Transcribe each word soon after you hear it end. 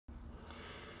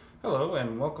Hello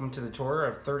and welcome to the tour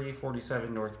of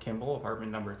 3047 North Kimball,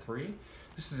 apartment number 3.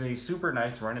 This is a super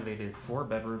nice renovated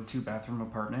 4-bedroom, 2-bathroom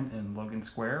apartment in Logan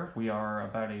Square. We are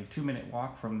about a 2-minute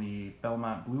walk from the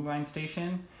Belmont Blue Line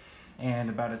station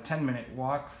and about a 10-minute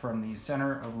walk from the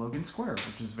center of Logan Square,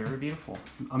 which is very beautiful.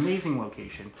 Amazing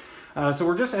location. So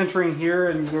we're just entering here,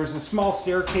 and there's a small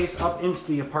staircase up into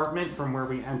the apartment from where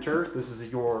we enter. This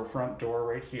is your front door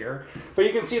right here. But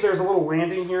you can see there's a little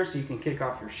landing here so you can kick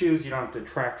off your shoes. You don't have to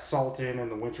track salt in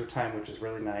the wintertime, which is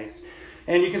really nice.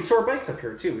 And you can store bikes up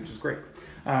here too, which is great.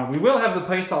 We will have the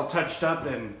place all touched up,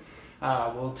 and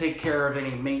we'll take care of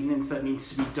any maintenance that needs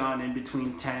to be done in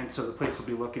between tenants, so the place will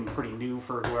be looking pretty new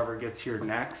for whoever gets here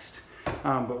next.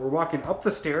 But we're walking up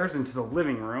the stairs into the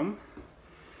living room.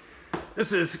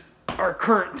 This is our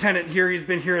current tenant here. He's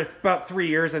been here about 3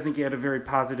 years. I think he had a very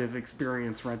positive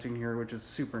experience renting here, which is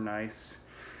super nice.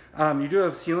 You do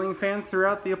have ceiling fans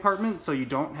throughout the apartment, so you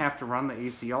don't have to run the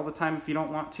AC all the time if you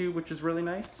don't want to, which is really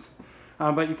nice.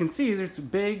 But you can see there's a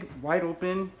big, wide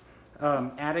open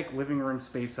attic living room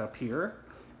space up here.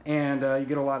 And you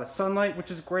get a lot of sunlight,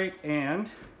 which is great, and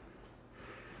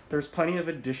there's plenty of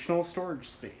additional storage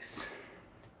space.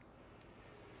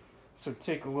 So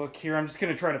take a look here. I'm just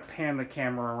going to try to pan the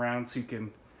camera around so you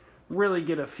can really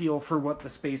get a feel for what the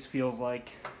space feels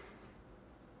like.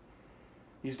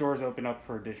 These doors open up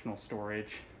for additional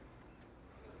storage.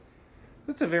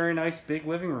 It's a very nice big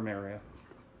living room area.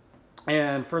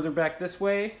 And further back this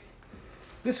way,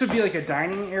 this would be like a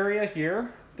dining area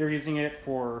here. They're using it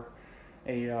for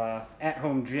a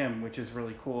at-home gym, which is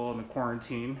really cool in the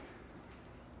quarantine.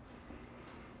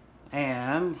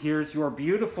 And here's your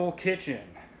beautiful kitchen.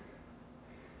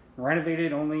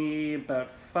 Renovated only about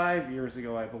 5 years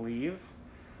ago, I believe.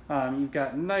 You've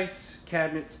got nice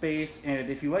cabinet space, and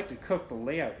if you like to cook, the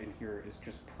layout in here is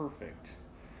just perfect.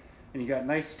 And you got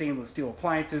nice stainless steel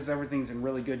appliances. Everything's in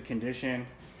really good condition.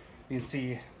 You can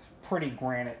see pretty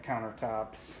granite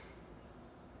countertops.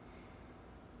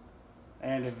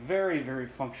 And a very, very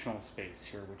functional space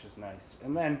here, which is nice.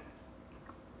 And then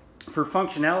for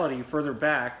functionality further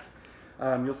back,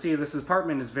 you'll see this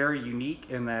apartment is very unique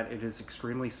in that it is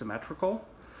extremely symmetrical.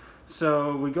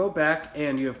 So we go back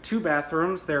and you have 2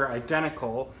 bathrooms, they're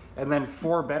identical, and then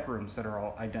 4 bedrooms that are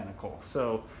all identical.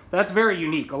 So that's very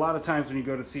unique. A lot of times when you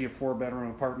go to see a 4-bedroom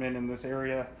apartment in this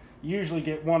area, you usually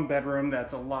get 1 bedroom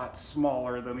that's a lot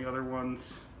smaller than the other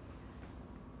ones.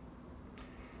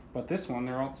 But this one,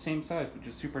 they're all the same size, which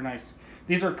is super nice.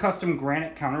 These are custom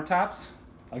granite countertops.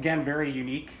 Again, very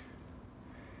unique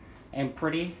and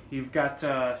pretty. You've got,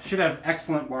 should have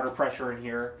excellent water pressure in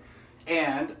here,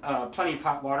 and plenty of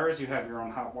hot water as you have your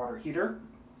own hot water heater.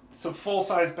 It's a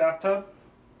full-size bathtub.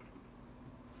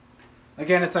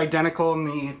 Again, it's identical in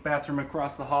the bathroom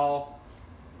across the hall.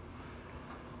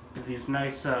 With these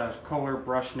nice Kohler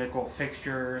brushed nickel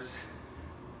fixtures.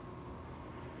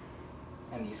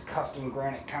 And these custom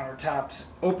granite countertops.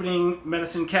 Opening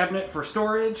medicine cabinet for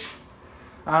storage.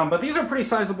 But these are pretty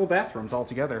sizable bathrooms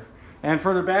altogether. And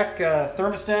further back,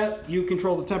 thermostat, you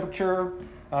control the temperature.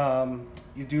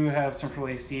 You do have central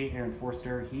AC and forced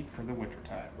air heat for the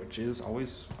wintertime, which is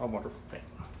always a wonderful thing.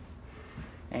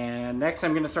 And next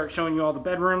I'm going to start showing you all the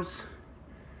bedrooms.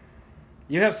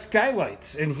 You have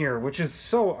skylights in here, which is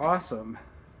so awesome.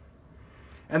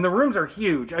 And the rooms are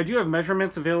huge. I do have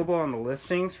measurements available on the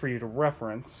listings for you to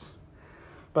reference.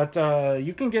 But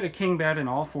you can get a king bed in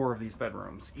all 4 of these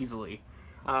bedrooms easily.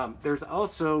 There's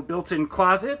also built-in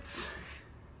closets.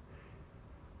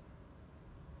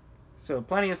 So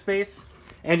plenty of space.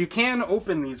 And you can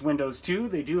open these windows too.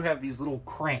 They do have these little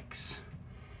cranks.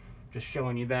 Just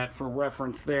showing you that for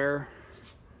reference there.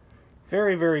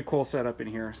 Very, very cool setup in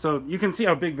here. So you can see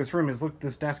how big this room is. Look,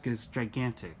 this desk is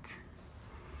gigantic.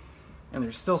 And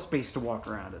there's still space to walk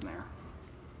around in there.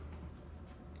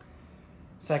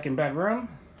 Second bedroom,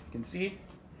 you can see.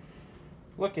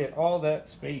 Look at all that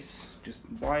space, just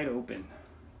wide open.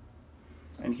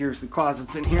 And here's the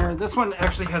closets in here. This one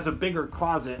actually has a bigger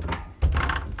closet.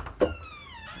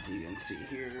 You can see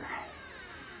here.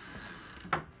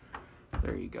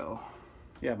 There you go.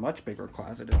 Yeah, much bigger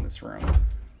closet in this room.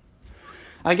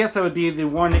 I guess that would be the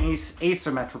one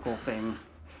asymmetrical thing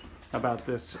about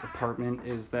this apartment,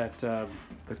 is that the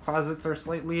closets are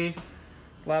slightly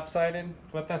lopsided,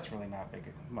 but that's really not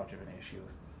much of an issue.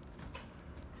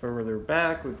 Further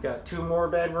back, we've got 2 more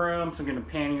bedrooms. I'm going to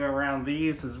pan you around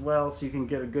these as well so you can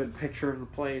get a good picture of the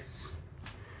place.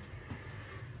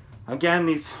 Again,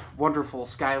 these wonderful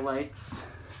skylights.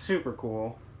 Super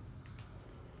cool.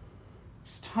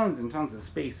 Just tons and tons of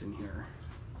space in here.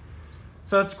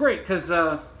 So it's great because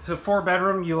the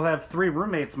 4-bedroom, you'll have 3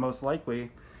 roommates most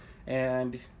likely.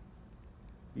 And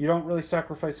you don't really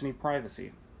sacrifice any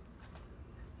privacy.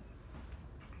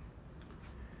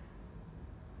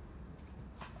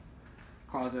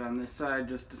 Closet on this side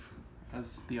just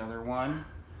as the other one.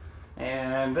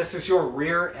 And this is your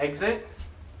rear exit.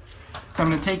 So I'm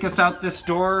going to take us out this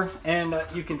door, and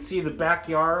you can see the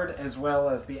backyard as well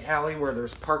as the alley where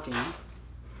there's parking.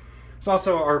 There's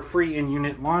also our free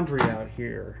in-unit laundry out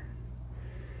here.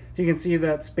 So you can see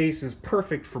that space is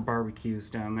perfect for barbecues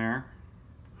down there.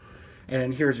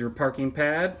 And here's your parking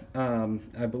pad.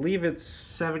 I believe it's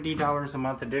 $70 a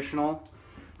month additional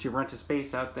to rent a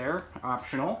space out there,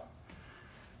 optional.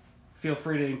 Feel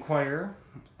free to inquire.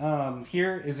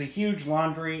 Here is a huge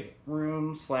laundry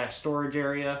room / storage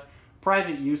area,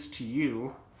 private use to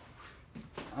you.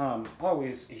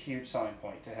 Always a huge selling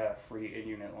point to have free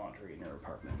in-unit laundry in your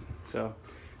apartment. So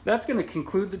that's going to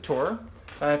conclude the tour.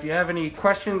 If you have any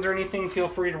questions or anything, feel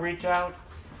free to reach out.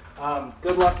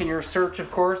 Good luck in your search,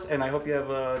 of course, and I hope you have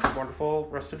a wonderful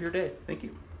rest of your day. Thank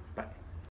you.